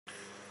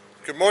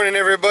Good morning,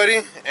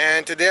 everybody,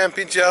 and today on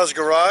Pinchial's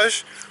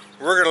Garage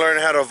we're going to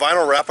learn how to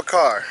vinyl wrap a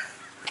car.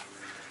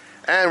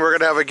 And we're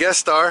going to have a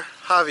guest star,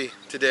 Javi,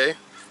 today.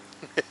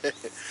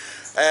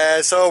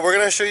 And so we're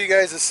going to show you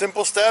guys the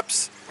simple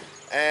steps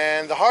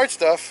and the hard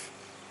stuff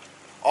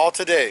all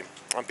today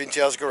on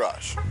Pinchial's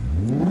Garage.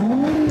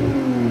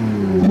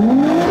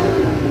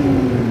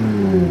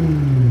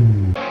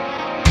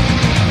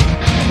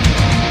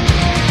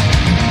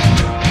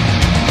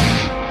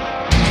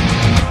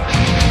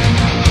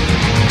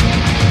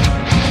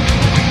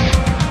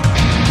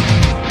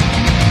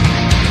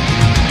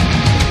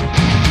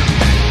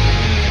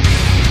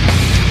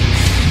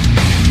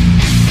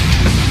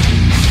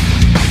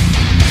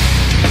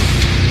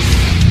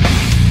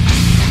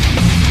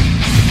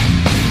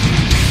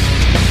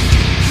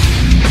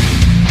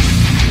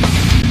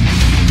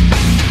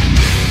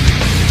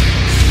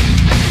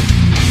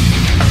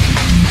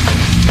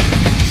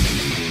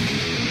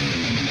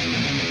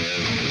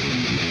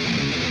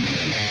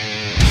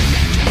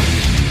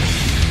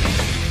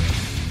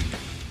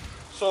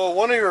 So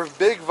one of your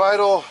big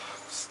vital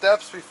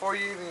steps before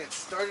you even get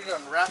started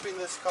on wrapping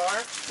this car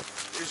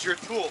is your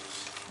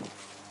tools.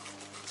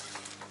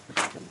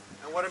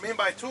 And what I mean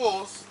by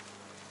tools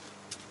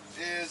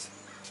is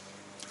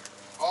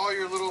all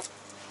your little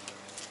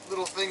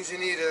things you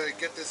need to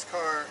get this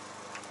car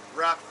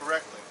wrapped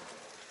correctly.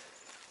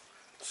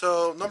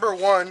 So number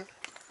one,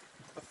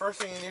 the first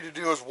thing you need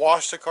to do is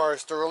wash the car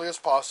as thoroughly as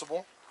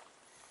possible.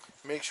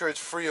 Make sure it's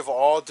free of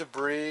all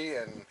debris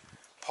and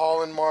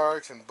pollen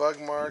marks and bug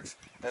marks,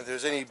 and if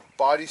there's any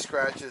body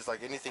scratches,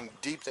 like anything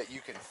deep that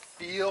you can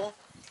feel,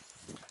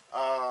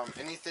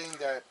 anything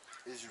that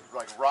is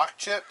like rock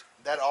chipped,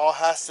 that all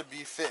has to be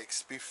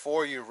fixed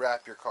before you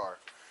wrap your car.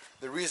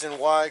 The reason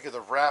why, because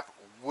the wrap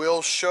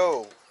will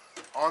show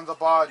on the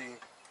body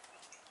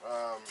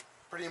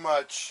pretty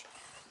much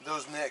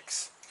those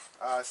nicks.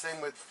 Same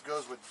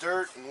goes with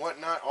dirt and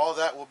whatnot, all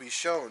that will be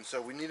shown.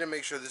 So we need to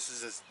make sure this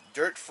is as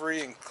dirt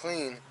free and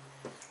clean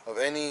of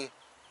any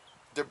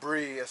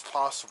debris as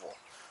possible.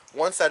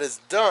 Once that is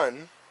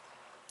done,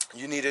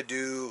 you need to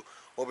do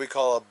what we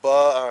call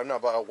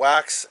a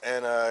wax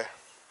and a,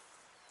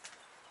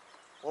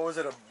 what was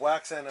it, a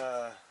wax and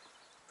a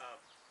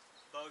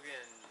bug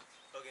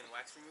and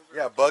wax remover?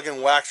 Yeah, bug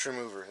and wax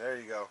remover. There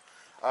you go.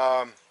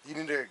 You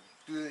need to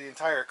do the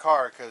entire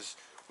car because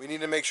we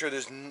need to make sure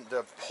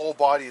the whole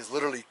body is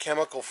literally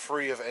chemical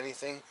free of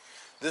anything.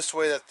 This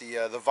way that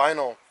the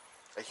vinyl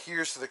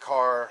adheres to the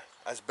car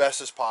as best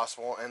as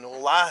possible and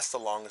will last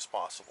as long as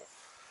possible.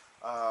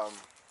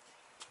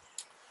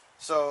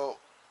 So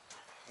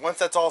once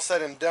that's all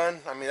said and done,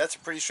 I mean, that's a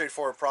pretty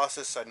straightforward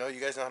process. I know you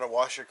guys know how to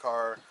wash your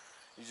car.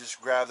 You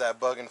just grab that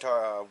bug and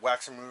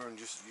wax remover and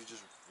you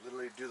just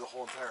literally do the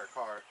whole entire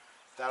car.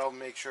 That'll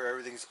make sure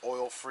everything's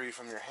oil free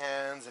from your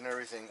hands and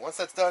everything. Once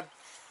that's done,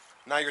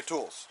 now your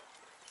tools.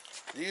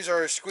 These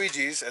are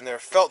squeegees, and they're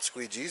felt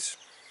squeegees.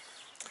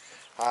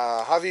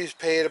 Javi's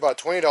paid about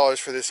 $20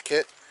 for this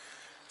kit.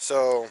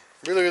 So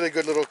really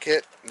good little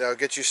kit that'll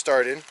get you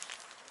started.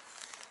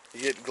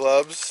 You get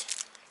gloves.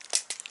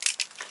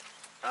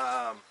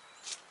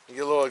 You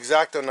get a little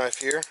X-Acto knife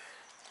here,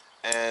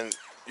 and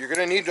you're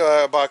gonna need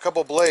about a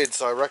couple blades.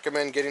 So I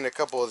recommend getting a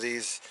couple of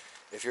these.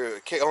 If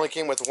your kit only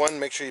came with one,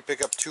 make sure you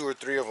pick up 2 or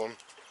 3 of them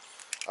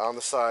on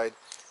the side.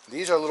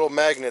 These are little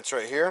magnets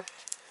right here.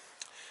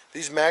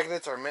 These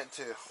magnets are meant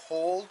to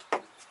hold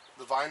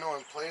the vinyl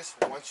in place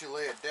once you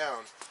lay it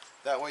down.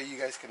 That way you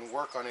guys can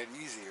work on it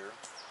easier.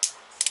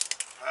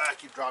 I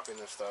keep dropping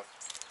this stuff.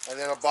 And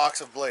then a box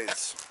of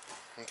blades.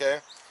 Okay?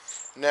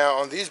 Now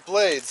on these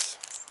blades,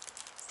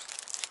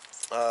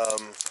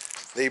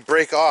 they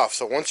break off.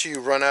 So once you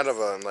run out of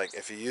like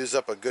if you use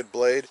up a good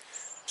blade,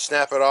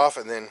 snap it off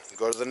and then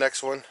go to the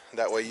next one.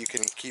 That way you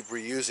can keep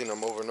reusing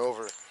them over and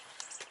over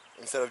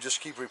instead of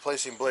just keep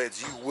replacing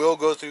blades. You will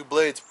go through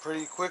blades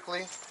pretty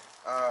quickly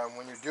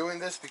when you're doing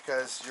this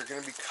because you're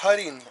going to be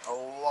cutting a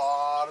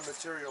lot of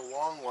material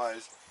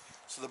long-wise,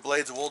 so the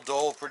blades will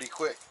dull pretty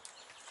quick.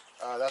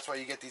 That's why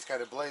you get these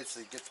kind of blades, so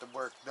you get the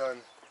work done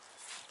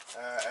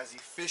as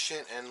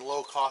efficient and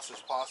low cost as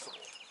possible.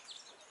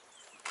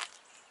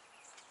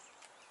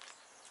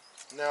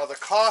 Now the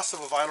cost of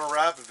a vinyl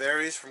wrap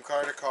varies from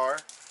car to car.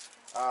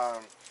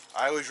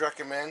 I always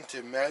recommend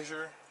to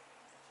measure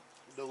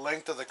the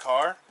length of the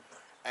car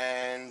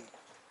and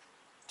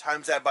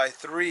times that by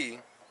 3,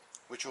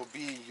 which will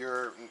be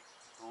your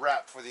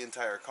wrap for the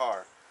entire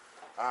car.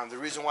 The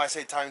reason why I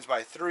say times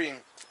by 3,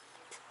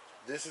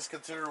 this is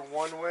considered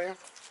one way,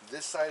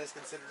 this side is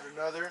considered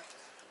another,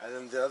 and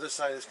then the other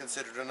side is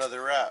considered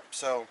another wrap.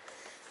 So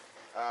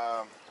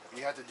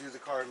you have to do the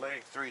car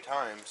length 3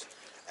 times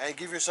and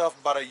give yourself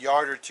about a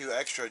yard or 2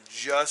 extra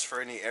just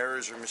for any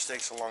errors or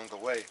mistakes along the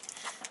way.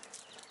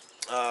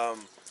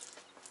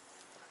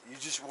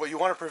 What you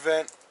want to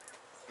prevent,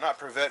 not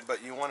prevent,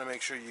 but you want to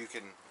make sure you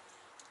can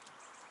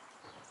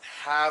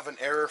have an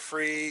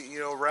error-free,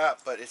 wrap,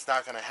 but it's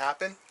not going to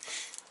happen.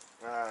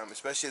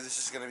 Especially this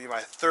is going to be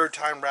my 3rd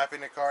time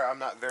wrapping a car. I'm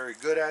not very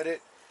good at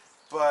it,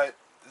 but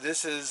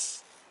this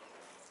is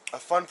a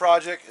fun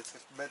project. It's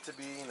meant to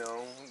be, you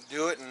know,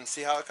 do it and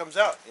see how it comes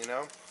out, you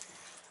know.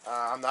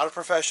 I'm not a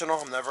professional.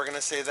 I'm never going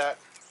to say that.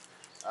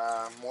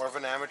 More of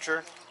an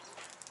amateur.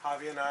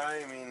 Javi and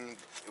I mean,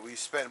 we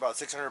spent about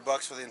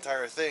 $600 for the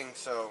entire thing,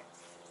 so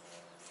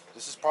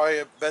this is probably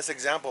a best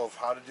example of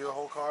how to do a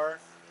whole car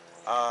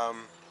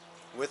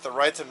with the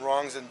rights and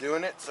wrongs in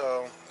doing it.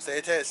 So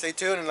stay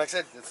tuned, and like I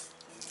said, let's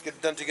get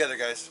it done together,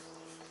 guys.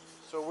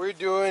 So we're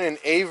doing an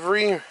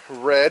Avery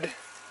red.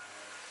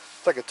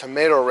 It's like a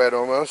tomato red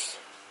almost.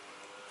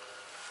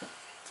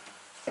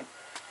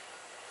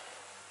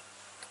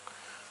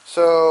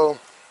 So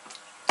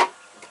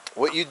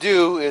what you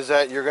do is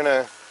that you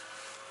gotta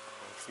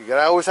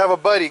always have a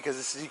buddy,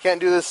 because you can't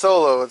do this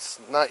solo. It's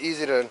not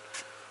easy to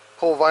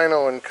pull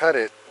vinyl and cut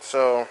it.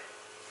 So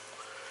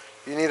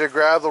you need to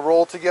grab the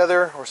roll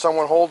together, or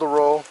someone hold the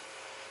roll,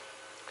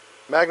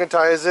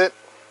 magnetize it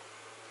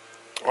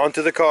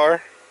onto the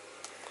car,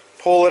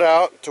 pull it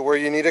out to where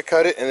you need to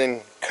cut it, and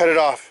then cut it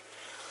off.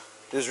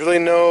 There's really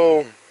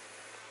no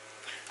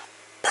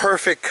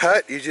perfect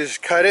cut. You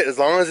just cut it as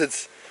long as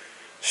it's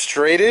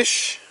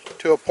straightish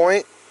to a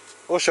point.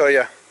 We'll show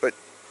you, but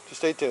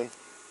just stay tuned.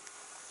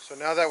 So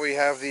now that we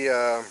have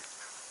the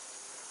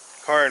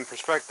car in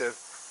perspective,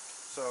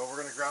 so we're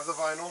gonna grab the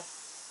vinyl.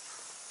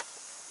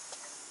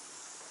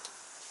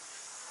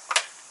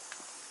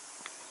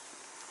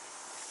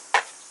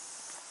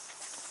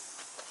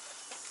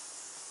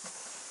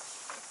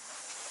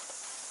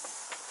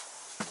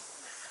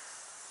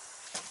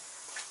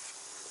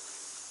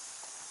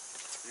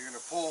 You're gonna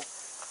pull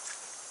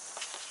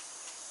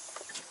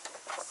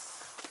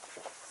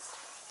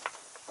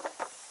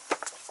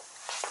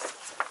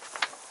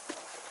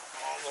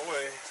all the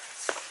way.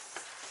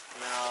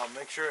 Now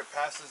make sure it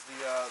passes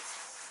the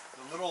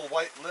little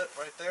white lip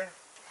right there.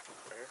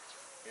 Right here?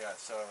 Yeah,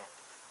 so,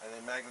 and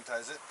then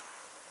magnetize it.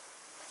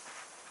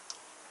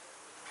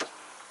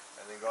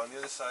 And then go on the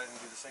other side and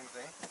do the same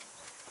thing.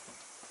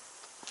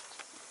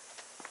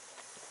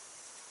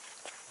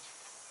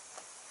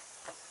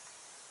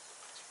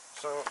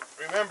 So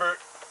remember,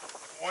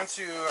 once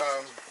you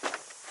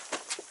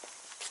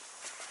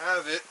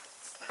have it,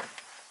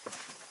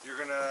 you're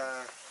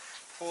gonna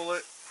pull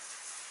it.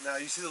 Now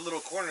you see the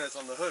little corner that's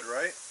on the hood,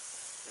 right?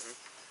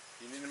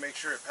 You need to make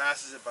sure it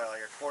passes it by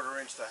like a 1/4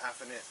 inch to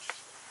 1/2 inch.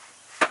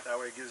 That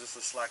way it gives us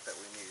the slack that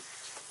we need.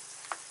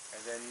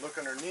 And then look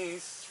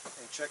underneath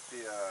and check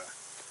the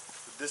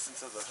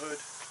distance of the hood.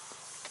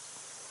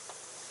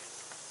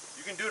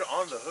 You can do it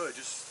on the hood,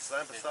 just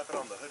slap it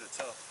on the hood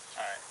itself.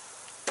 Alright.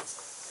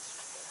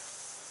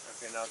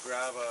 Okay, now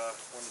grab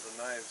one of the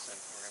knives and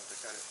we're going to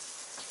cut it.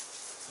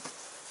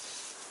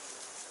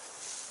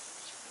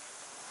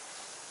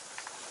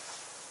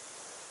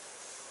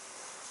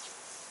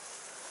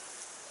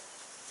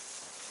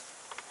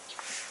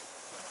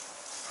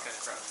 Cut it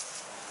across.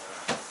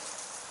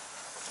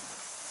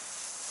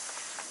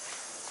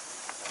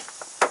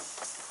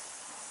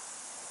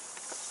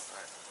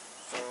 Alright,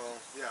 so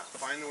yeah,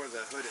 find where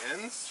the hood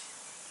ends.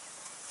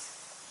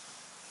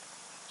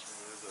 And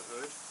there's the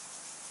hood.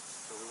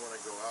 So we want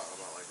to go out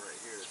about like right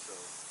here, so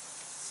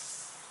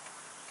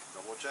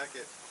double check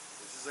it.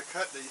 This is a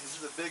cut, this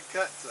is a big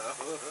cut, so.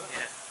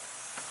 Yeah.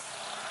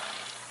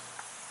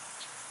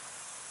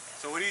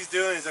 So what he's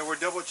doing is that we're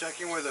double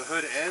checking where the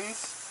hood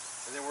ends,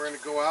 and then we're going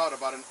to go out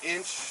about 1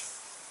 inch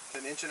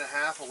to 1.5 inches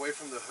away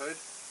from the hood.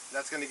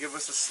 That's going to give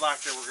us the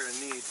slack that we're going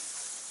to need.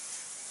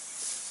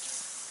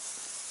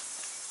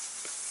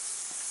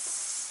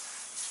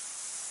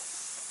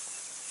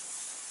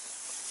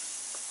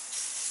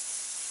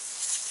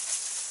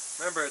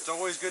 Remember, it's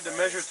always good to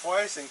measure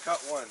twice and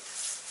cut once.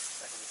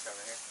 I can just start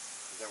right here.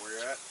 Is that where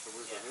you're at? So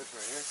where's the hood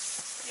right here?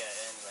 Yeah,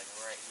 and like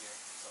right here.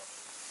 So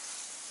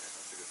Yeah,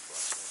 that's a good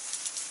spot. Yeah.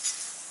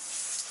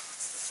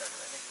 start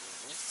right here.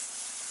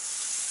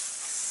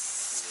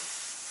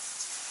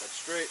 Cut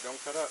straight, don't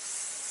cut up.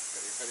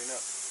 You're cutting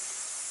up.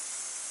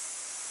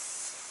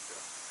 Go.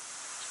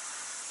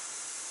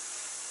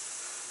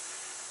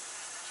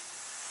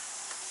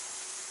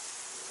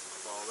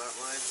 Follow that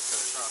line, cut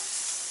across.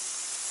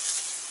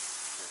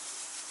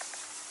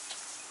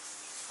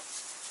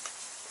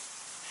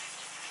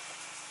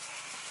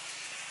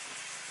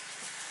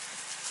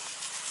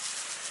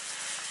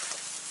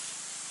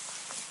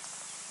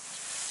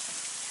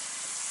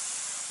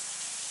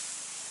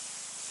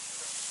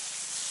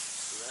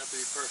 Doesn't have to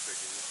be perfect,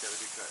 it just got to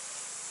be cut.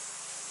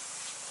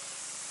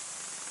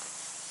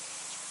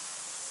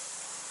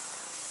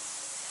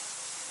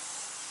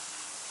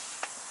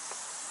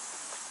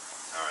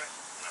 Alright,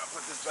 now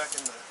put this back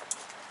in the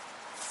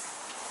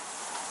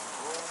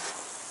roll.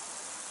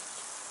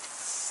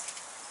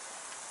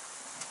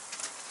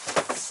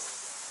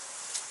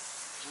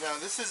 Now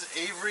this is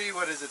Avery,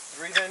 what is it,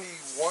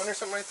 391 or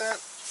something like that?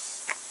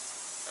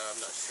 I'm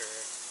not sure.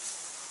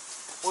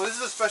 Well, this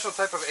is a special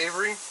type of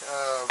Avery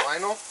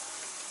vinyl,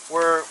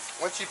 where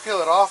once you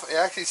peel it off, it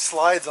actually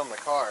slides on the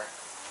car.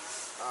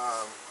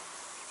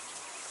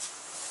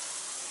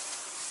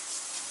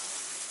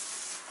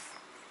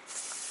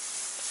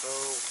 So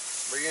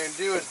what you're going to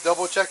do is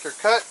double check your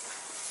cut.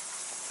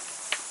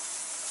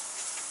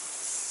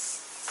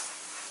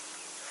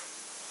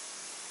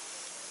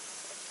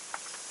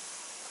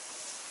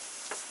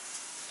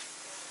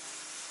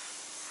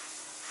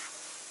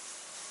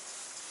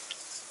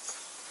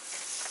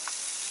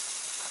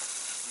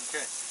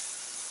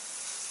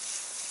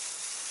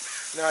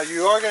 Now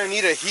you are going to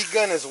need a heat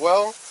gun as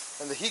well,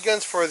 and the heat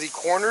gun's for the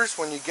corners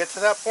when you get to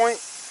that point.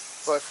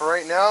 But for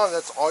right now,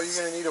 that's all you're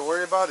going to need to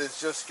worry about is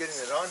just getting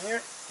it on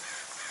here.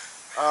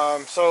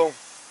 So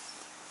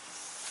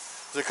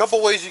there's a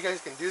couple ways you guys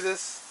can do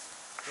this.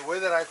 The way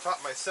that I've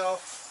taught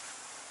myself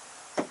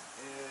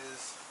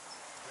is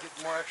get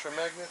more extra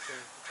magnets and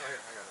oh, here,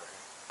 I got it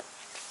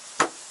right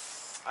here.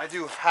 I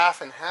do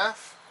half and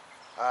half,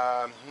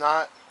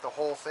 not the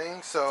whole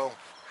thing. So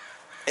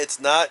it's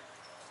not.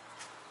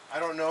 I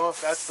don't know if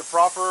that's the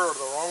proper or the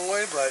wrong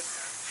way, but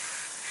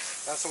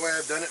that's the way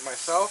I've done it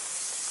myself.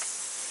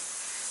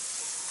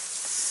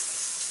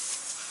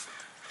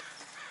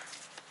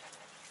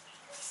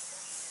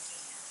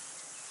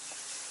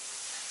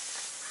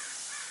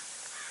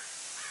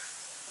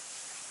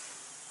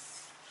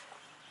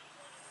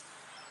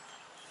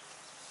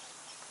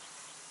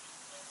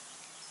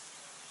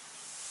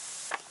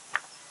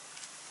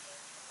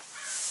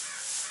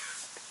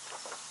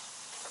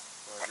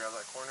 Want to grab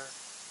that corner?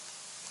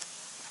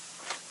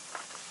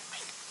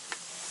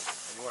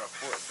 And you want to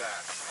pull it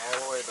back, all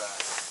the way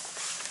back.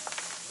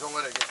 Don't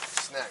let it get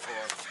snag.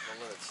 Hold on. Don't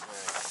let it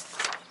snag.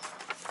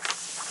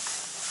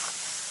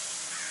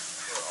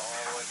 Pull it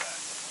all the way back.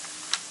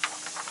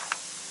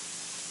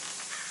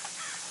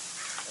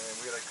 And then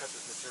we gotta cut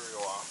this material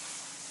off.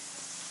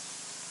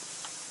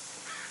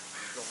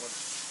 You don't want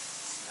it to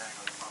snag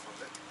on top of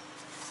it.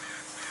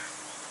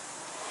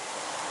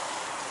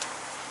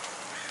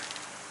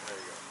 There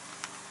you go.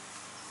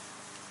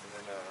 And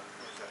then,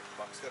 where's that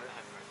box cutter?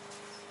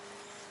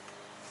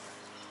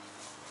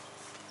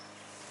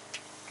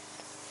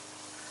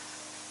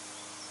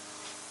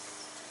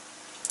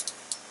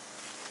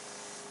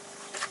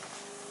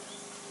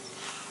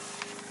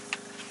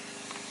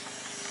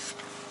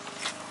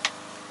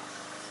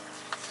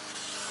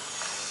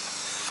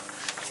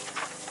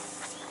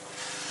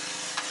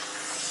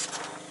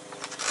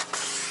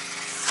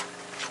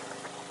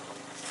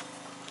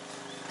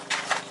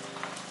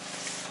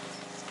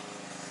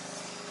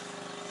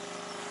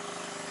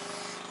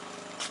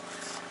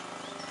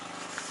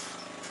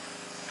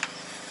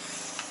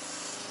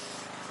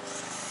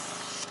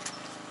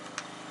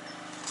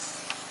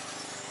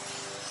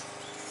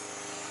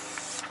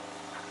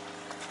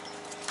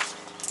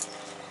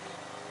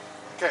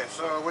 Okay,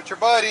 so with your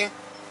buddy,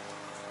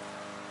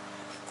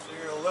 so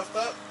you're going to lift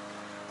up,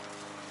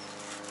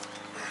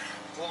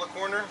 pull the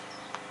corner,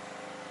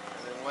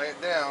 and then lay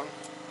it down.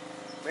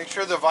 Make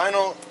sure the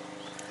vinyl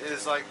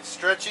is like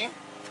stretchy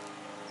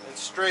and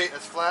straight,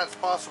 as flat as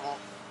possible,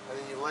 and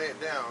then you lay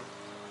it down.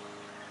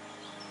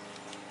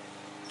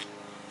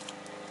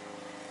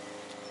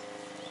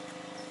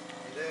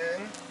 And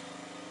then,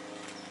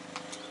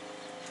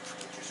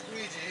 with your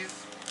squeegees,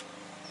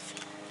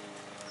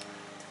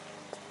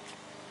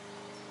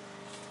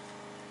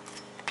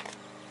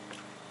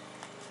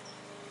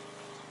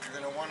 you're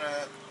going to want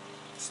to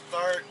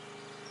start,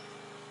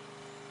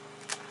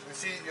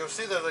 you'll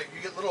see that like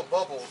you get little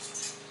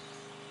bubbles.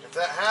 If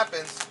that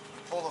happens,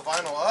 you pull the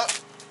vinyl up,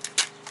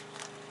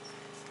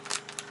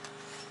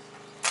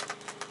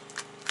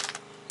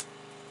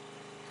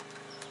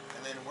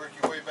 and then work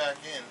your way back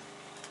in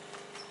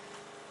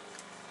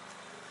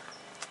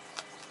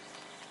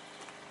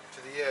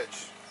to the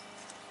edge.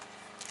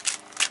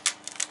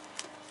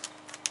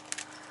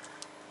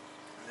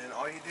 And then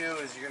all you do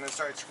is you're going to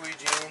start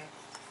squeegeeing.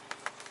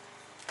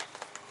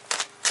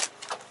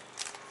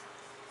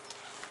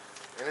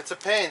 And it's a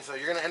pain, so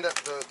you're going to end up,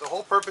 the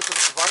whole purpose of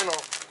this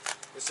vinyl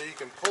is so you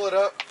can pull it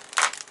up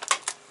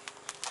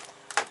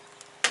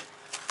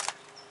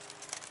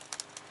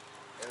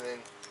and then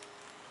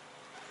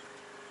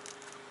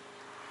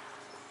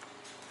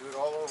do it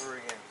all over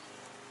again.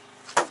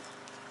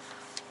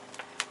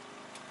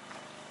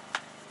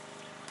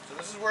 So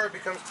this is where it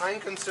becomes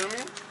time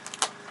consuming,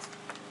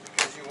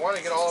 because you want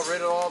to get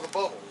rid of all the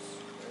bubbles,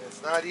 and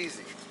it's not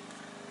easy.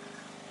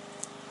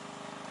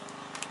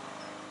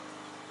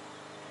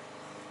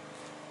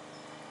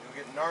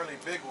 Get gnarly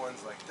big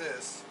ones like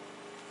this,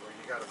 where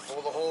you got to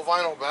pull the whole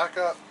vinyl back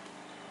up.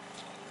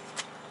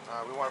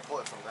 We want to pull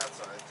it from that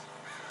side.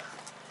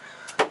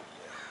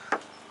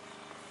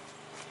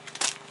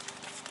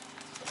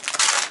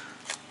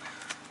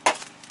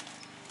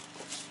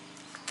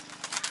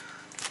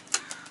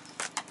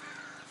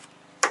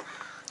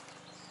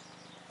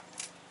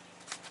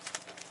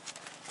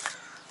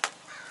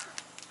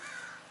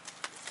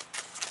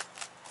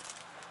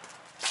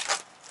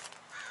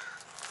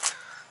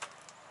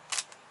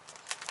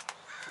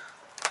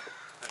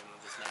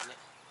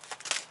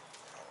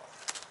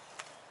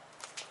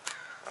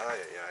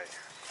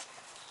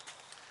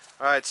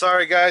 Alright,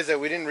 sorry guys that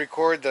we didn't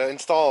record the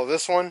install of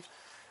this one.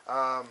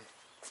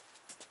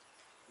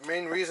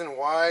 Main reason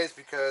why is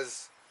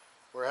because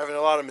we're having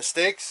a lot of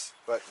mistakes,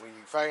 but we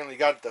finally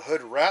got the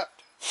hood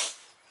wrapped.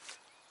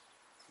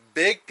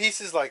 Big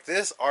pieces like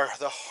this are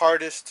the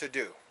hardest to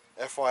do,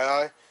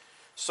 FYI.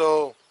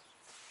 So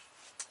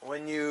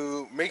when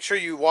you make sure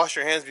you wash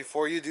your hands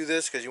before you do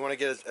this, because you want to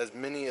get as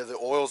many of the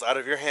oils out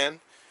of your hand.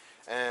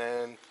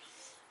 And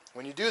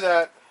when you do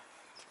that,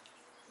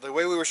 the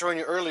way we were showing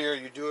you earlier,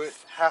 you do it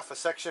half a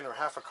section or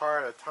half a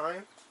car at a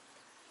time.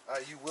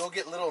 You will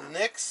get little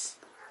nicks.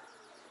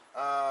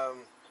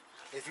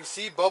 If you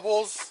see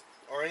bubbles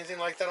or anything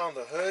like that on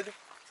the hood,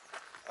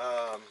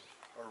 or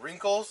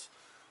wrinkles,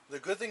 the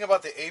good thing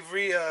about the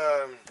Avery,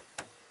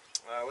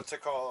 what's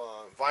it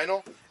called,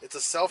 vinyl, it's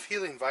a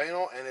self-healing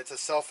vinyl and it's a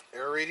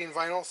self-aerating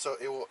vinyl, so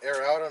it will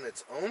air out on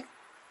its own.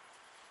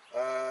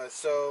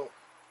 So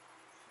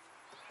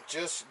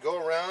just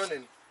go around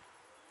and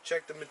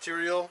check the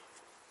material,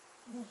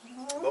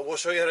 but we'll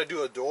show you how to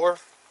do a door,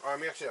 or I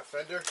mean actually a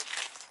fender,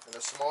 and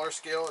a smaller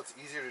scale. It's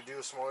easier to do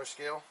a smaller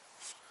scale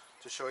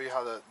to show you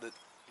how to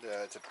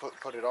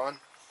put it on.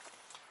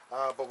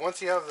 But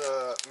once you have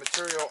the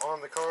material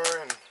on the car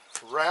and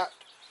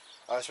wrapped,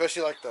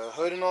 especially like the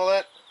hood and all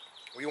that,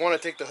 we want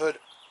to take the hood,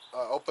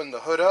 open the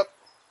hood up,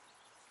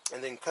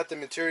 and then cut the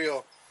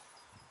material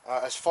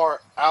as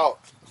far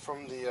out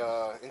from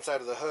the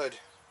inside of the hood,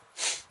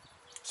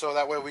 so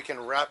that way we can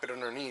wrap it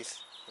underneath.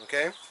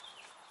 Okay?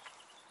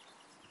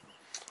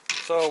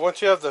 So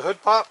once you have the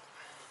hood pop,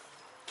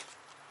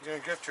 you're going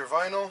to grip your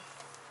vinyl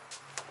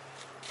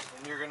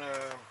and you're going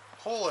to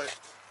pull it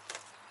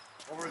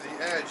over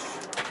the edge,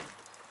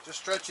 just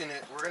stretching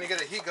it. We're going to get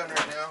a heat gun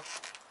right now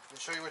and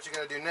show you what you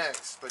got to do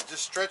next, but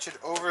just stretch it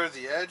over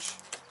the edge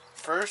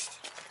first.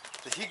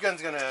 The heat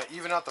gun's going to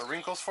even out the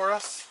wrinkles for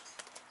us.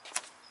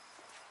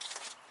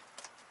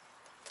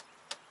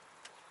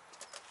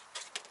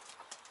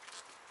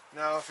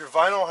 Now if your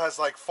vinyl has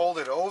like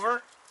folded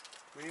over,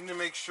 we need to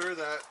make sure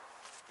that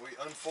we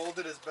unfold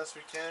it as best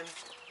we can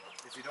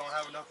if you don't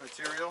have enough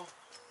material.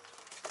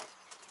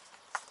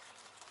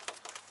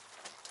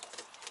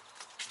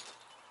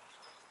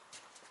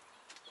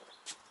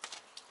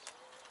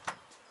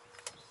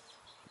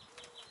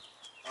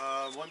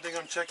 One thing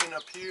I'm checking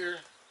up here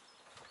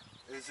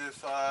is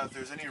if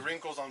there's any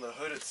wrinkles on the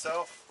hood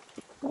itself.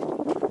 Yeah,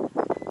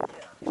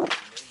 maybe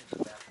the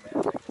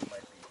mathematics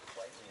might be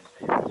slightly in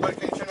favor. But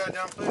can you turn that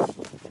down, please?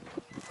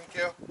 Thank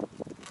you.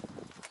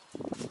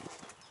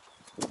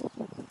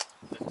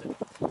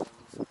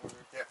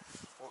 Yeah,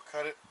 we'll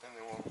cut it and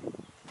then we'll.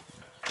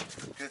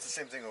 It's the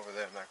same thing over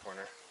there in that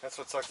corner. That's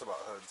what sucks about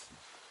hoods.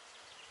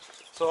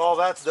 So all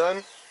that's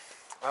done.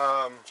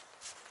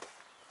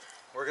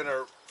 We're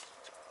gonna.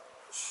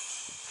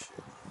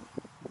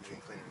 We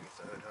didn't clean underneath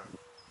the hood, huh?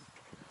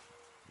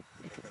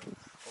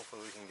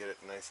 Hopefully we can get it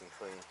nice and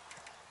clean.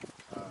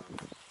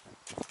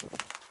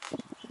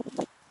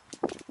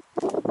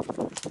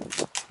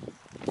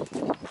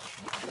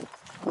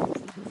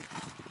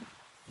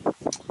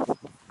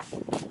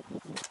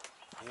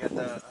 You got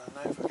the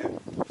knife? Okay.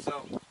 So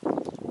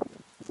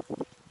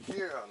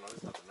here, oh no,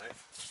 it's not the knife.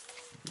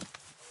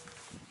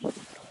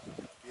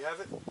 You have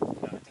it? No,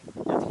 I think you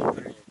put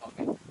it in your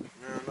pocket.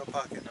 No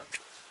pocket. No.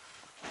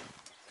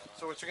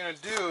 So what you're going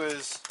to do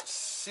is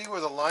see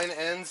where the line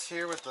ends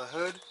here with the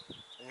hood,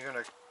 and you're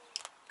going to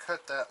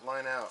cut that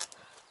line out.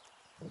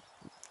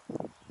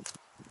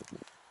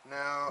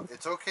 Now,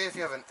 it's okay if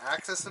you have an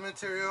excess of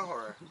material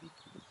or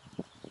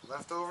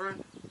leftover,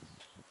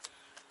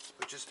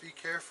 but just be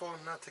careful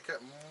not to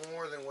cut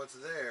more than what's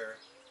there,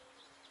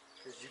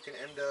 because you can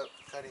end up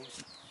cutting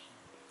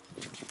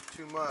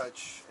too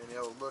much and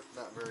it'll look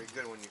not very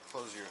good when you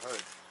close your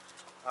hood.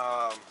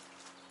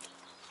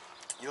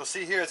 You'll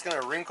see here it's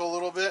going to wrinkle a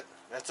little bit.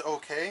 That's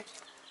okay.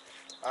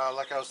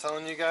 Like I was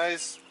telling you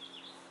guys,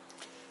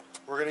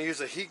 we're going to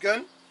use a heat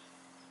gun,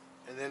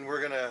 and then we're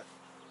going to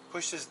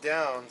push this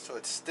down so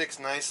it sticks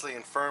nicely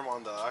and firm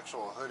on the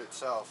actual hood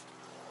itself.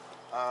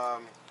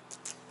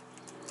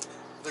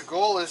 The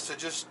goal is to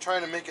just try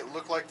to make it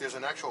look like there's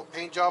an actual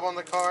paint job on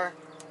the car,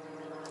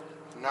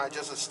 not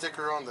just a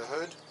sticker on the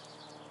hood.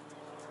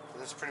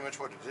 That's pretty much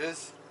what it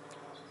is.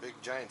 Big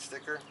giant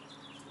sticker.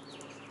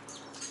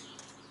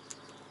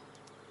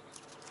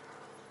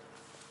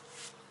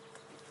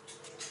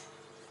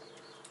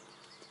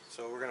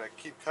 So we're going to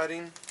keep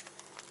cutting.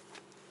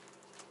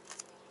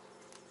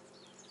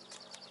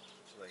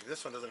 So like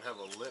this one doesn't have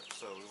a lip,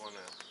 so we want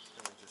to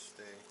kind of just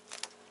stay.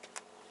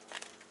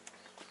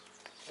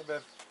 Hey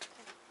babe.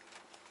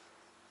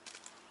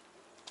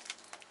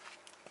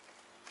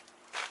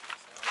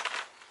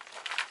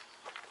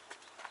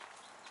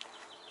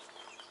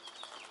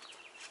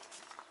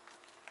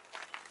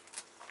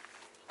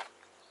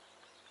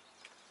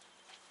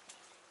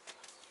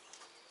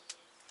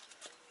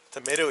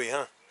 Tomatoey,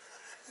 huh?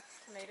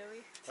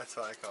 Tomatoey. That's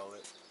what I call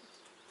it.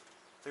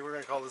 I think we're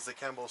going to call this the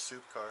Campbell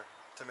soup car.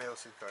 Tomato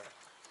soup car.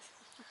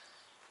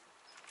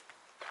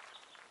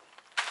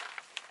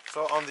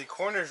 So on the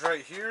corners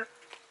right here,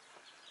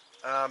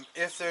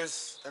 if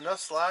there's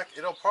enough slack,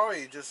 it'll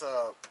probably just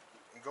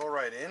go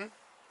right in.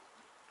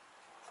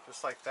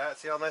 Just like that.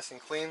 See how nice and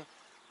clean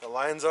the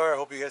lines are? I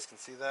hope you guys can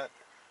see that.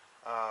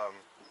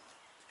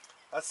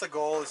 That's the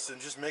goal, is to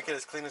just make it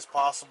as clean as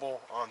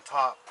possible on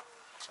top.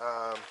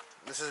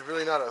 This is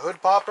really not a hood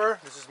popper.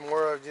 This is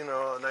more of, you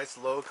know, a nice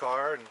low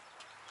car and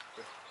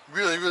with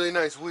really, really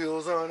nice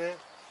wheels on it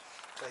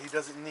that he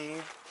doesn't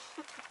need.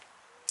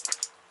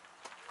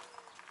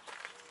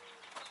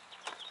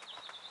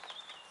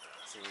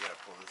 See, we gotta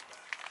pull this back.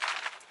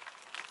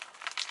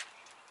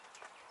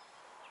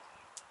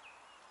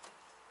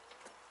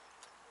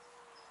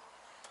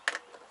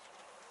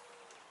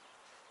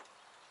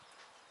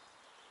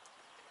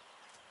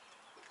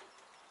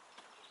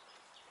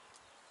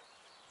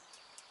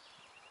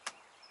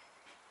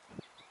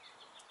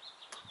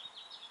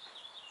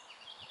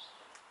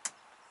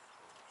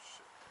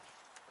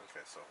 Okay,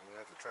 so I'm gonna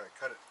have to try to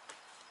cut it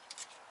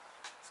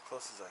as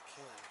close as I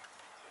can.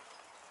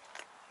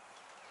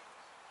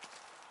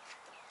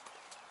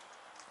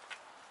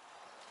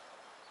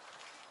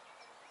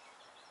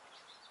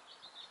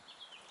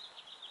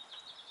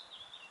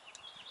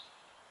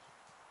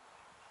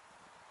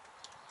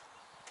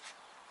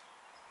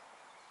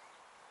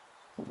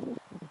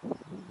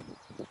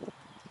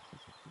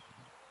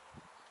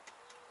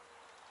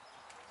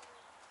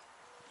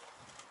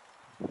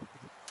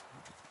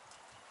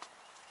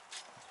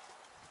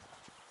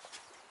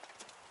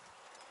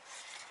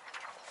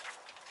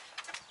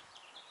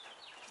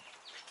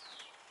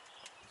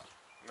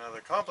 Now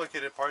the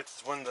complicated part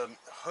is when the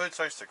hood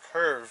starts to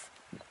curve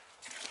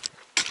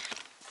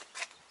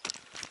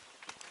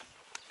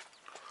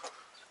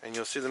and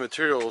you'll see the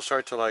material will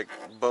start to like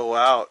bow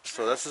out.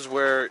 So this is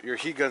where your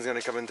heat gun's going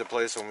to come into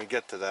place when we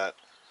get to that.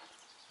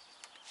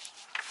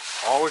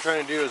 All we're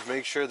trying to do is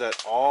make sure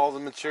that all the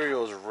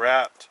material is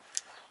wrapped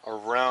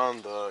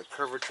around the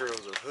curvature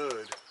of the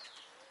hood.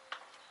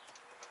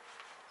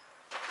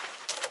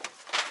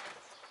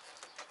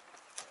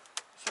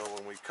 So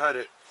when we cut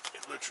it,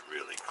 it looks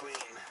really clean.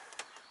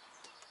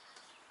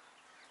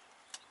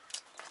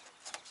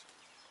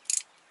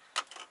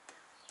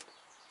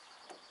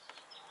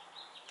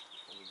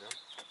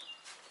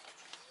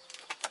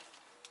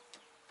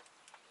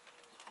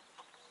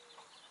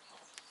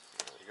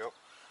 There we go.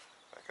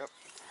 Back up.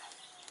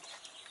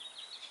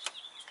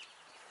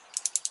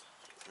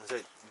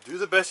 Do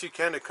the best you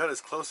can to cut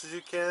as close as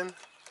you can,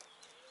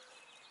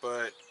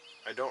 but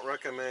I don't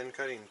recommend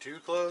cutting too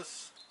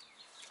close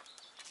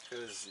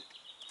because,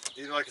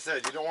 like I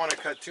said, you don't want to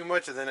cut too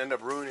much and then end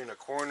up ruining a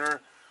corner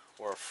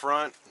or a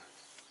front.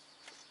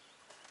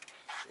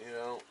 You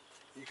know,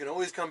 you can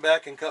always come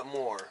back and cut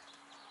more.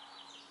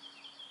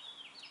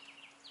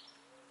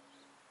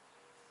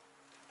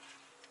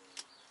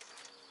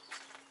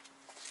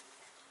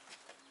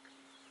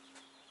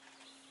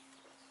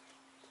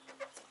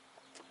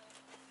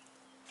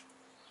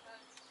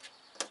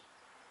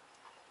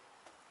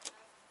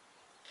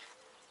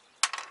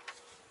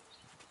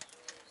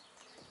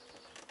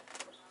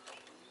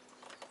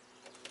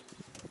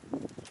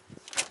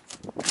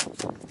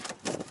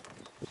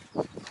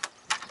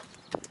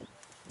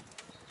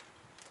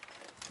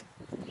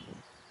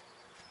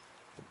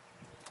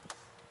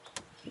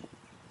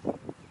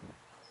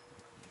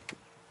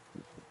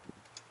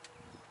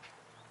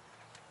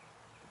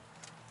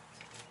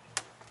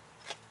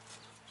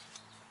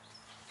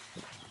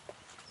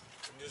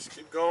 Just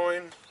keep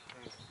going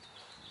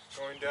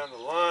down the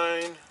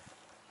line.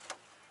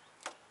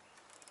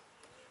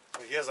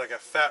 He has like a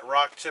fat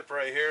rock chip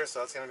right here, so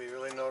that's going to be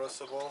really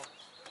noticeable.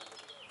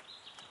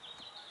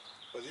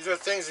 But these are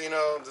things, you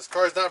know, this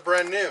car is not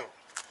brand new.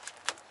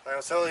 Like I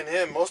was telling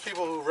him, most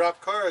people who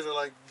wrap cars are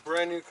like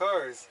brand new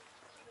cars.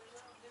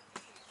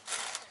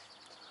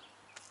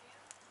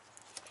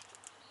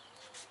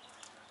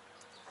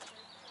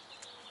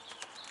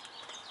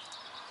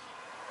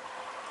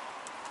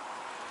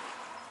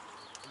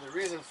 The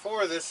reason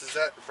for this is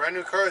that brand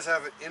new cars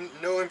have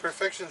no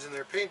imperfections in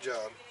their paint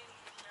job.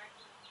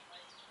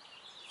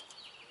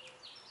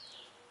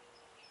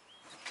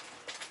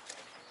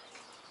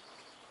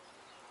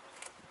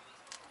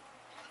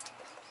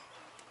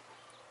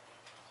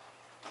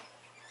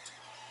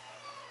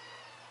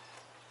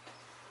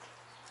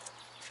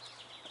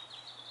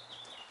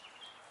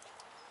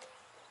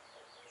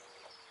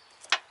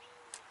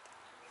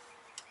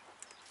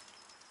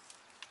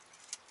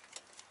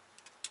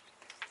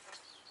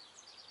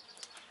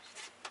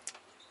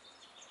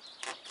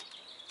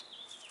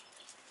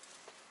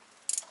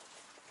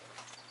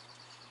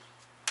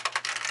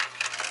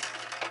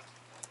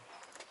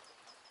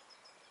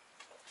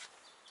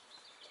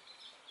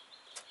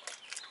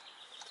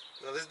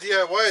 Now this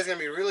DIY is going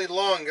to be really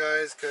long,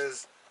 guys,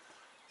 because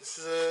this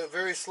is a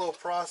very slow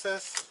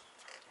process.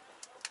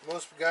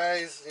 Most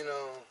guys, you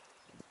know,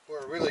 who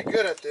are really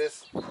good at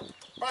this,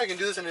 probably can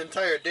do this in an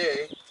entire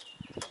day.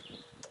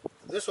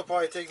 This will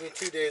probably take me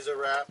 2 days to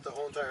wrap the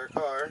whole entire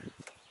car.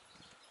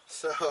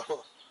 So,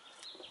 you're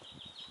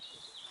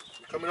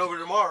coming over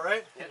tomorrow,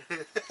 right?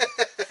 Yep.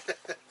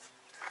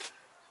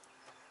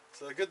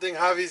 So a good thing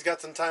Javi's got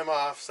some time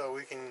off, so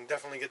we can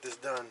definitely get this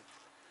done.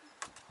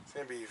 It's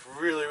going to be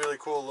really, really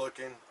cool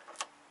looking.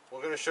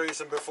 We're going to show you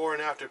some before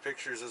and after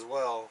pictures as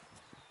well.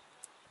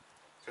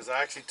 Because I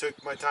actually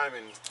took my time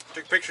and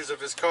took pictures of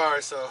his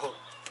car, so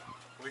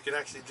we can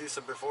actually do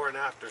some before and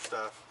after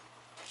stuff.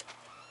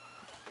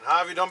 And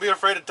Javi, don't be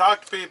afraid to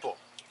talk to people.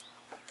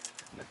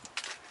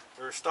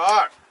 You're a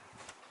star.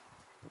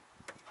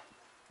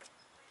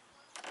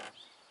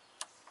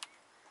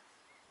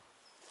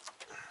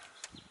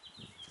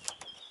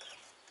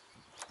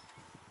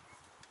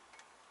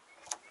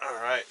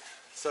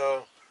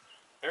 So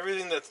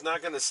everything that's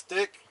not going to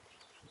stick,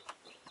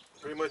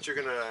 pretty much you're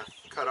going to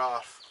cut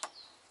off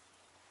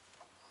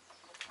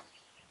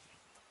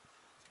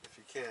if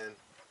you can.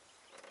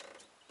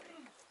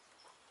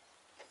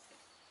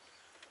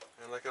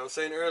 And like I was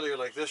saying earlier,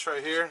 like this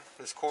right here,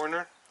 this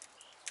corner,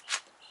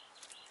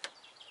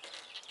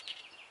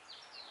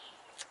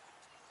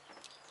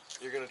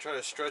 you're going to try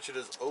to stretch it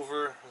as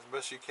over as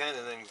best you can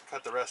and then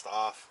cut the rest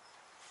off,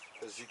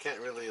 because you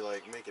can't really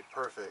like make it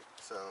perfect.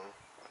 So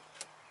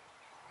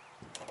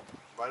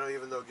I know,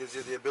 even though it gives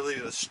you the ability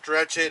to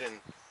stretch it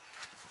and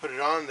put it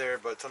on there,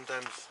 but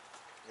sometimes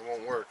it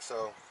won't work.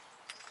 So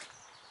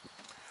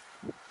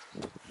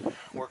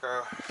work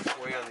our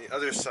way on the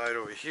other side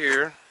over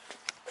here.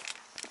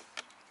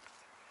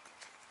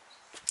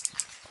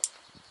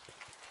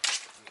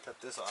 And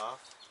cut this off.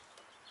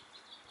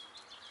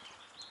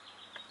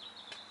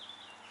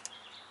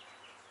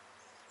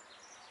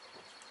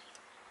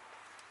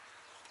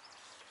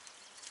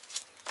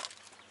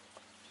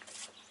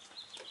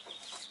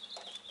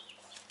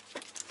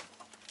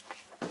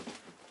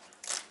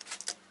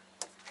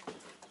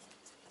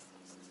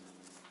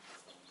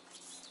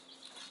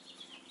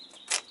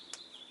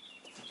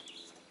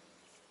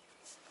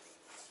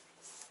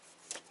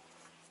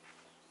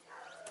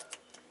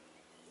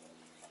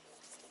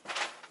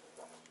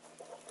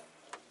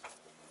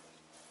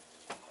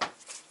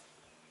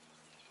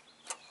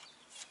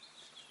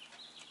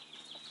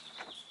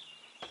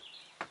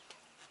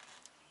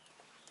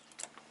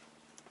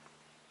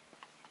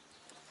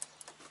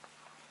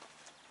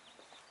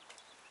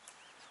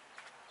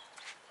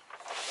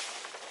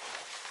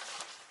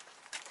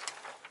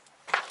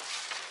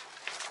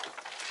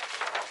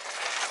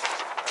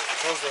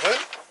 Close the hood.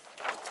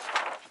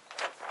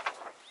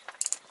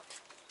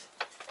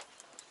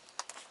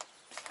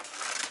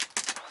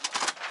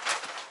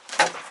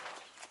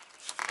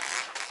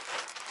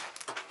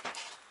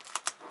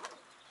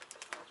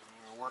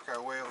 We'll work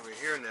our way over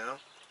here now.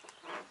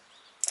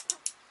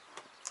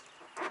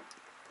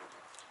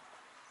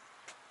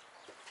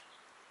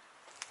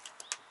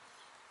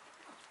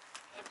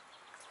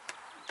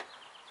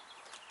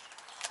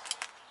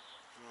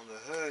 On the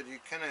hood,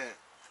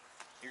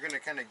 you're gonna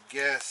kind of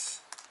guess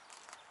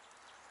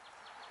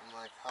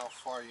like how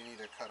far you need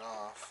to cut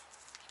off.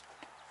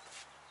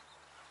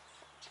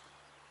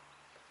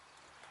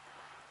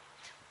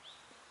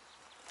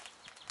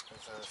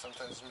 Because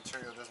sometimes this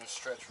material doesn't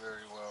stretch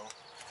very well,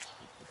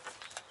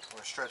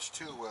 or stretch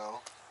too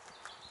well.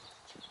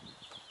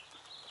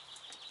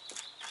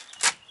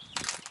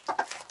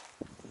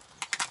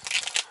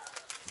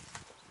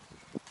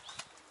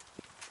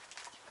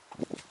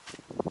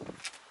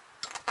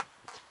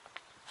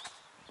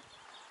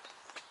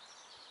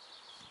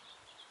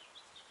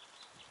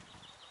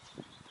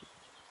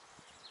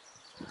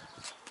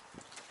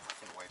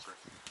 Wiper.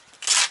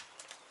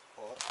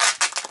 Pull it.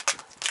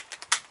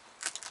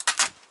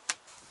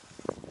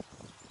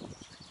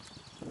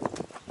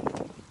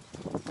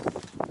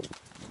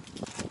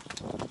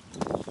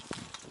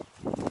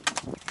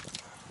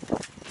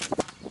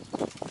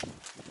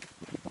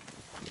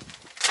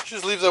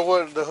 Just leave the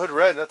hood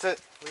red, that's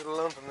it. Leave it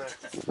alone from there.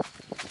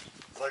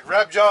 It's like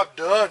wrap job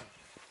done.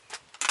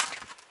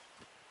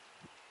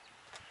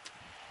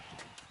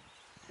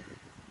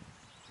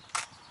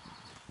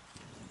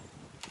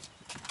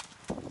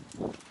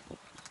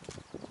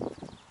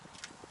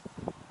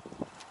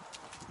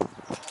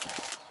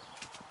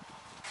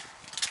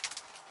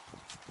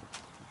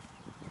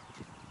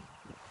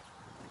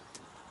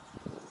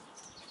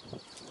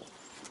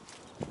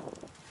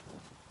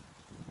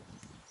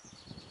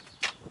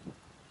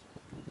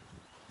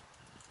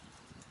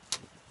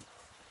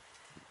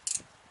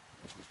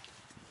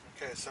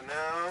 Okay, so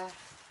now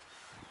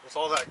with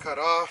all that cut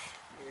off,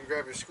 you can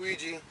grab your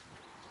squeegee.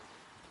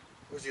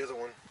 Where's the other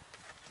one?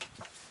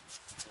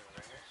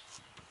 Right here.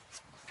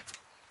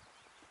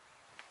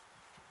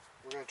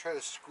 We're going to try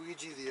to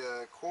squeegee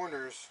the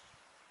corners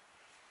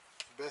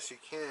as best you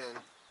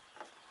can,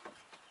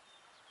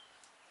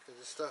 because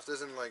this stuff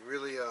doesn't like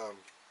really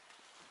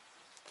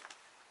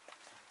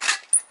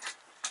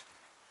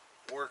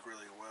work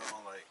really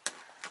well. Like,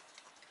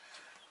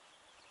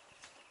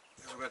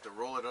 we have to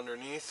roll it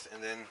underneath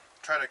and then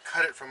try to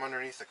cut it from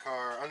underneath the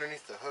car,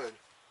 underneath the hood.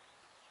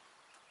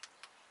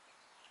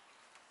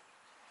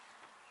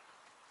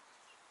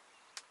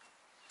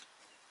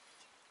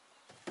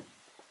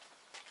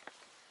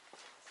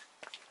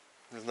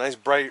 There's a nice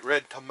bright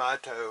red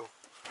tomato.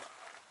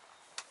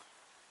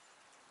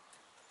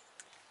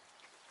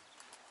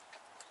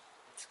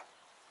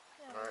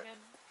 Yeah, Alright.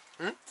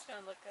 good. It's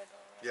gonna look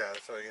good. Yeah,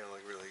 it's probably gonna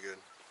look really good.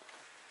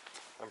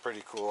 I'm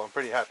pretty cool. I'm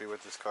pretty happy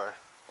with this car.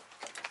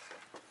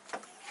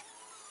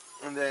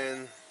 And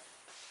then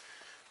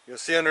you'll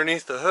see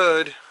underneath the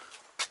hood,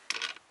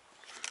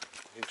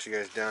 get you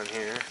guys down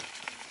here.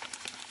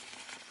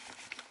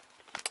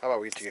 How about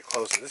we get you get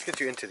closer? Let's get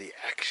you into the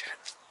action.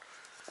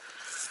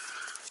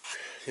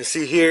 You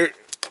see here,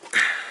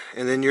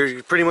 and then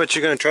you're pretty much,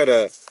 you're going to try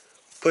to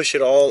push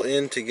it all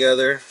in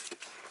together.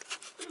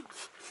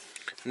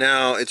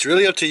 Now it's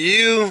really up to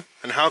you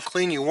and how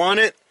clean you want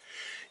it.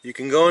 You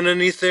can go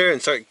underneath there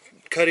and start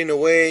cutting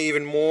away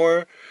even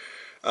more.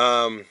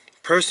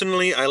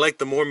 Personally, I like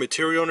the more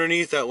material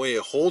underneath, that way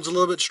it holds a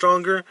little bit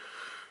stronger,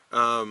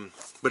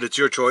 but it's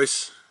your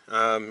choice.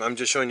 I'm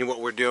just showing you what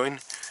we're doing.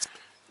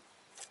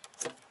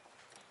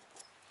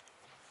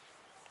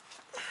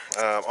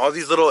 All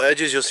these little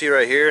edges you'll see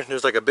right here,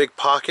 there's like a big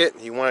pocket.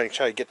 You want to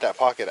try to get that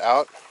pocket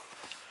out.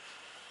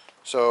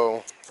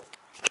 So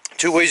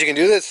 2 ways you can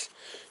do this.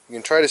 You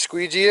can try to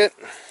squeegee it.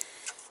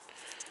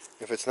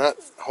 If it's not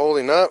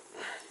holding up,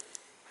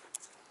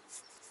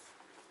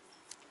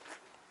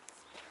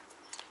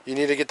 you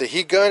need to get the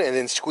heat gun and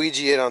then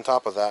squeegee it on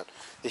top of that.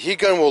 The heat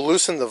gun will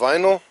loosen the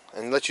vinyl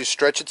and let you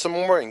stretch it some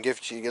more and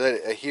let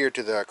it adhere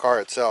to the car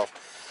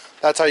itself.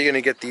 That's how you're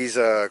going to get these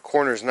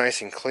corners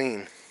nice and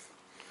clean.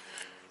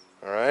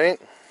 Alright,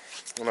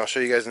 and I'll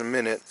show you guys in a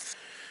minute.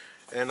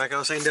 And like I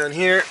was saying down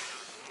here,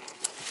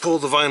 pull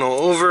the vinyl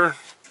over.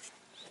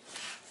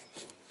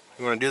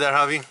 You want to do that,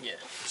 Javi? Yeah.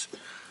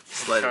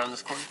 Slide Around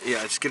this corner?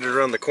 Yeah, just get it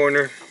around the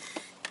corner.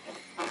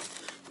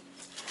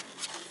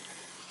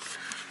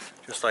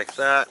 Just like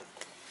that.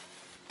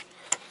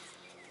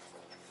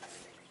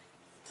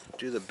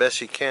 Do the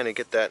best you can to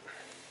get that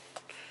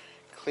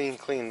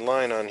clean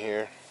line on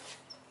here.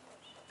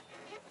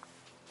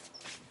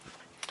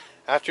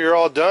 After you're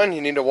all done, you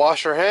need to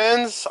wash your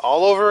hands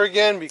all over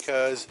again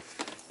because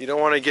you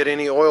don't want to get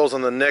any oils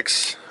on the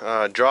next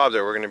job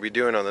that we're going to be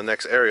doing on the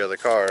next area of the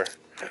car.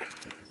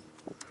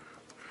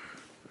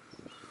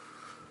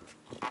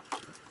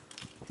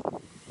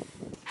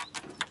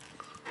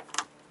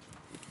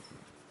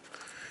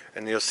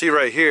 And you'll see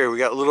right here we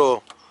got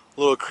little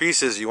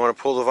creases. You want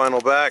to pull the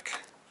vinyl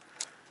back,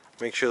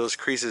 make sure those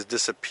creases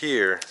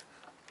disappear.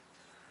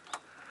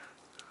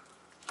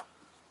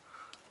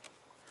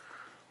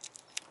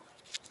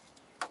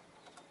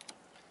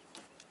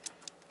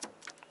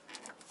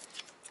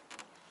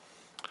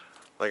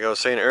 Like I was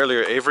saying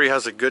earlier, Avery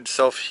has a good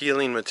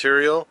self-healing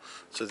material,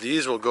 so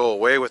these will go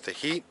away with the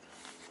heat.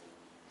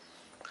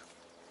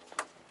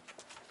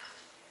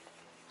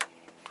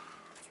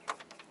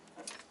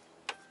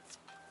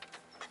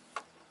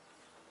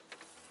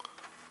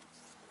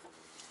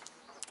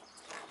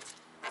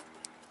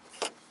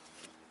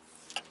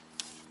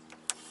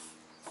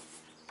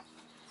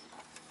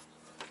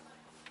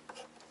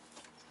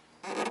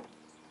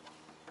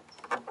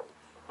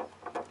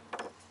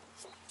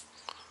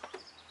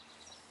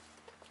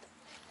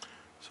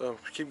 So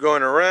keep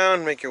going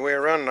around, make your way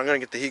around, and I'm going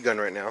to get the heat gun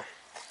right now.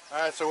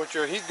 Alright, so with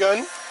your heat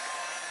gun,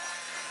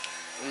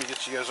 let me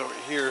get you guys over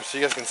here so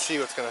you guys can see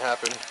what's going to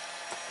happen.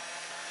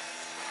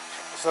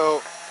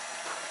 So,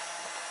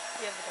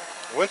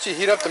 once you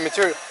heat up the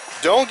material,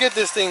 don't get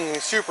this thing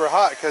super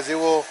hot because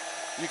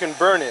you can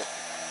burn it.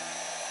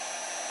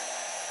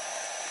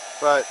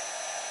 But,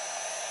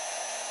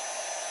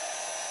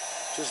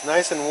 just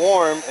nice and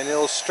warm and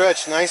it'll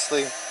stretch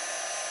nicely.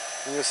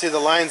 And you'll see the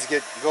lines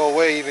go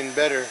away even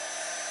better.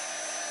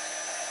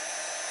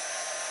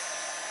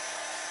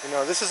 You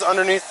know, this is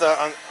underneath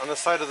on the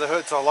side of the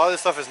hood, so a lot of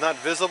this stuff is not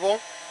visible.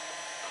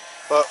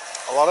 But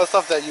a lot of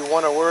stuff that you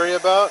want to worry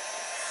about,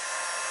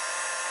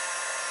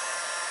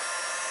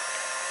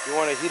 you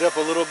want to heat up a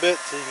little bit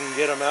so you can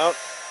get them out.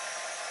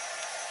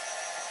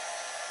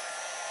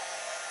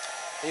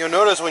 And you'll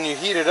notice when you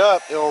heat it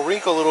up, it'll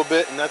wrinkle a little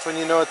bit, and that's when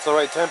you know it's the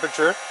right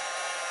temperature.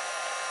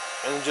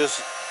 And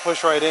just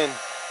push right in.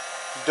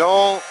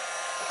 Don't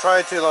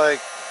try to like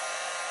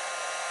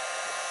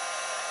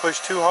push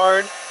too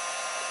hard,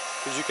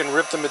 because you can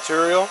rip the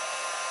material.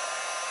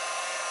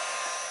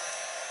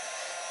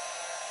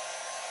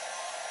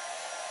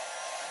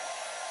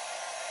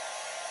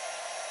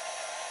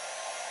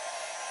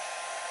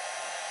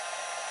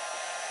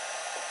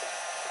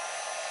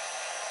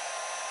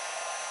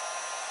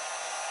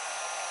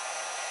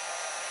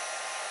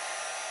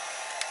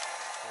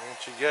 And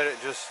once you get it,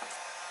 just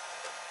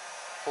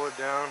pull it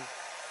down,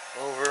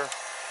 over.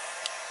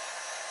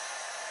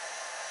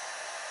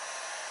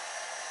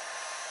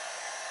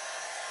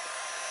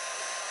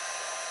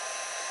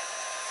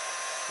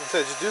 Like I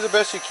said, just do the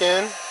best you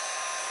can.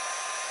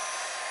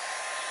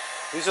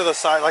 These are the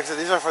sides, like I said,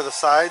 these are for the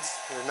sides.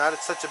 They're not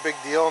such a big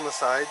deal on the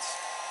sides.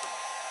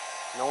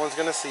 No one's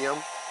gonna see them.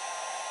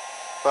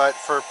 But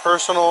for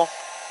personal,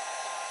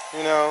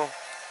 you know,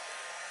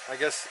 I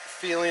guess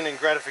feeling and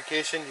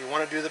gratification, you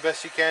want to do the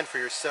best you can for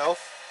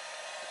yourself.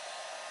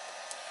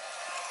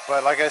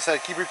 But like I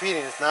said, keep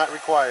repeating, it's not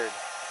required.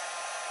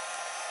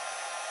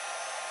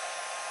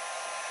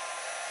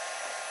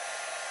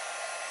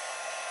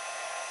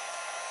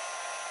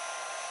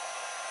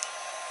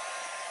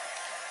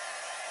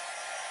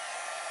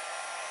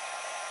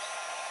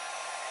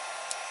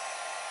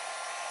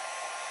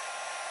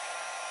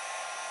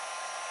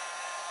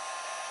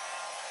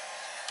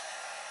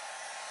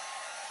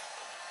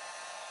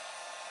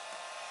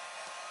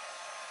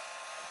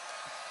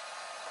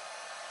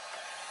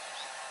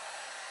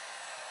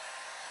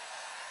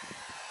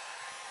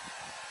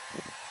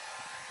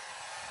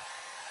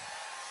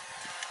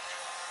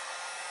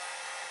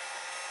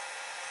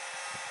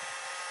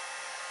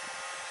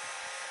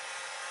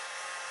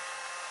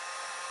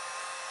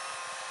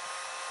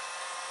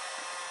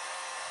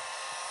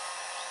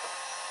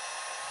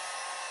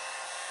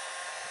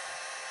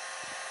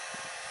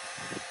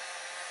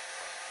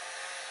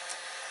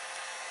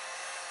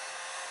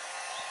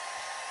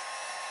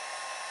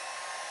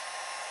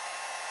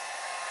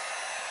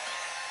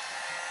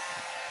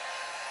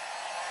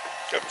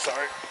 Oops,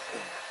 sorry.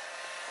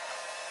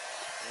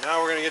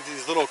 Now we're gonna get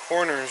these little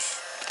corners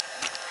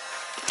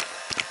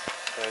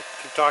that I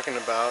keep talking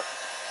about.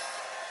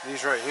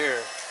 These right here.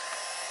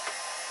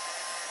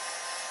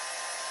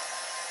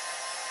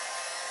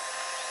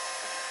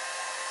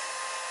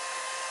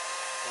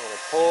 I'm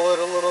gonna pull it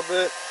a little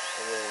bit,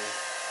 and then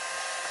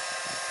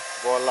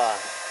voila,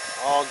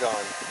 all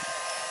gone.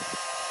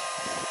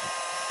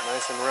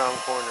 Nice and round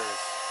corners.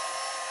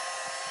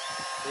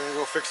 We're gonna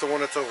go fix the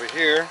one that's over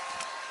here.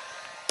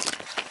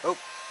 Oh,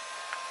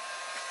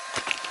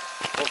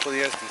 hopefully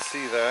you guys can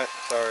see that.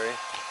 Sorry.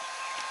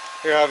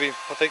 Here, Javi,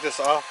 I'll take this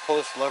off. Pull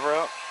this lever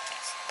out,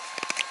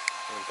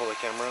 and pull the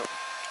camera up.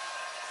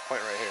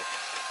 Point right here.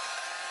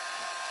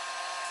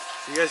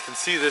 So you guys can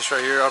see this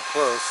right here up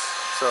close.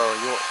 So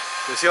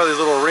you see all these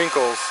little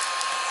wrinkles.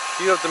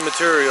 Heat up the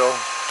material.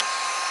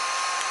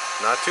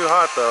 Not too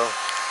hot though.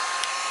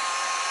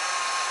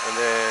 And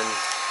then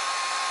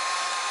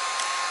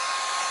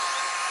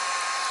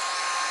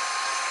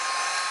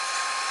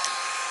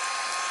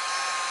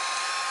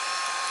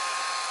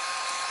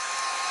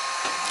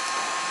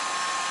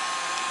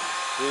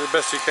do the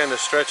best you can to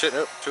stretch it.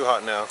 Nope, too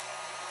hot now.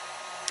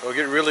 It'll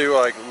get really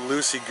like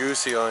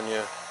loosey-goosey on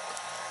you.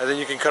 And then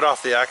you can cut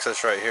off the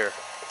access right here.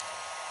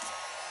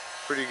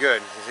 Pretty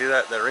good. You see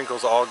that? That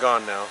wrinkle's all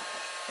gone now.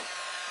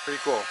 Pretty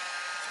cool.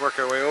 Let's work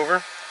our way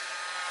over.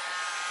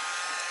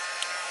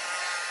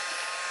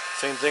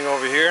 Same thing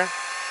over here.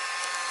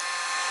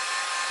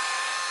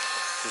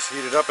 Just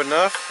heat it up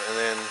enough and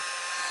then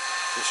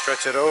just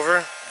stretch it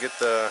over. Get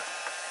the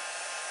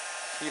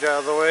heat out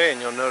of the way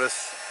and you'll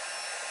notice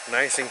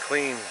nice and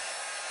clean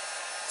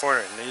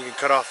corner. And then you can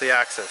cut off the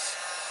access.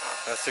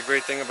 That's the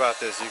great thing about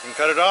this. You can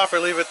cut it off or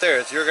leave it there.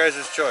 It's your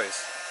guys'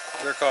 choice.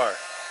 Your car.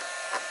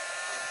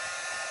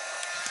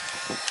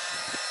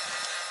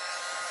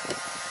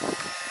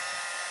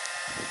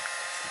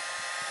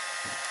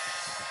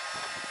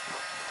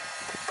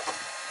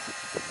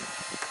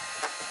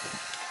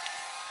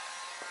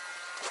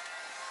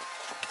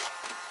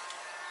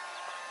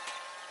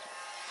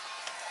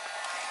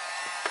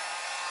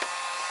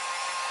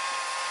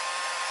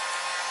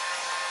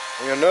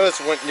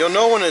 And you'll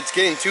know when it's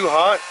getting too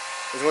hot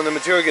is when the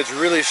material gets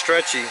really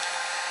stretchy.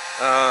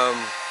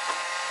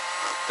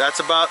 That's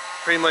about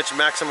pretty much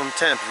maximum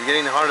temp. If you're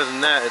getting hotter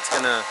than that, it's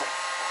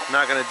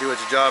not gonna do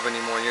its job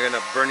anymore. You're gonna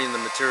end up burning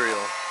the material.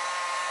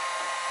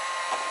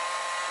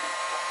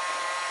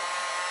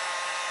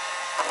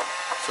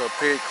 So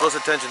pay close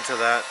attention to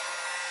that.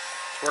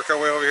 Let's work our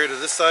way over here to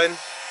this side.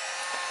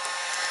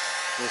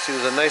 You see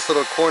there's a nice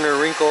little corner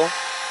wrinkle.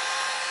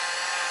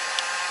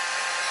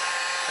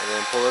 And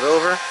then pull it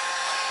over.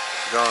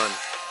 Gone.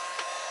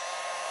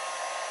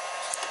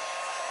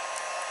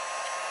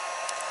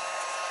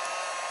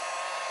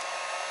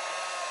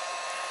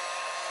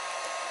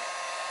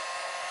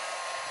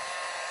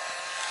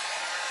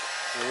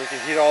 And we can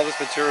heat all this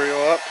material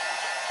up.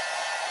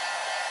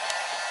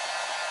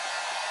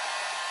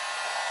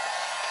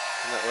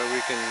 And that way we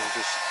can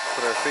just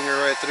put our finger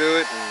right through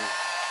it and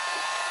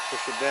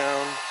push it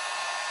down.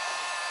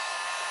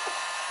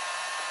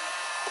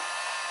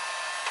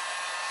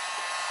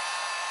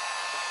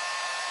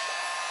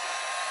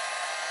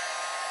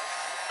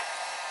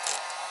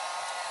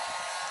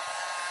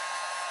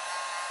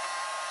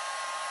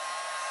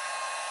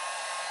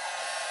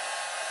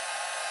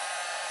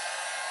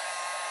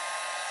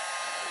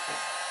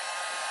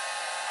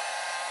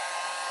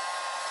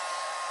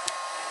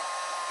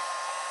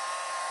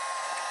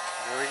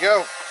 There we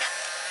go.